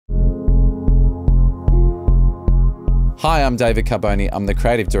Hi, I'm Davide Carbone. I'm the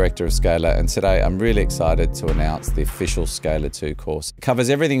Creative Director of Scalar, and today I'm really excited to announce the official Scalar 2 course. It covers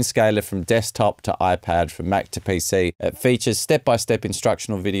everything Scalar from desktop to iPad, from Mac to PC. It features step-by-step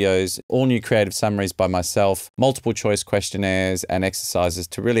instructional videos, all new creative summaries by myself, multiple choice questionnaires and exercises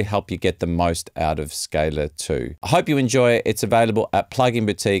to really help you get the most out of Scalar 2. I hope you enjoy it. It's available at Plugin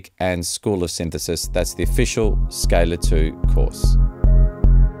Boutique and School of Synthesis. That's the official Scalar 2 course.